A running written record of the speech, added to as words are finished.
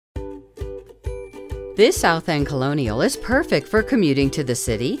This Southend Colonial is perfect for commuting to the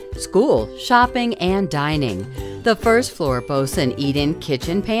city, school, shopping, and dining. The first floor boasts an eat-in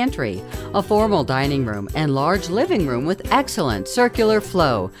kitchen pantry, a formal dining room, and large living room with excellent circular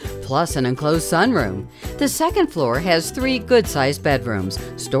flow, plus an enclosed sunroom. The second floor has 3 good-sized bedrooms,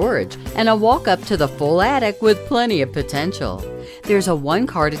 storage, and a walk-up to the full attic with plenty of potential. There's a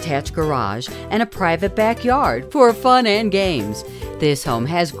 1-car detached garage and a private backyard for fun and games. This home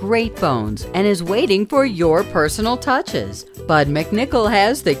has great bones and is waiting for your personal touches. But McNichol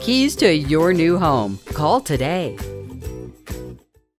has the keys to your new home. Call today.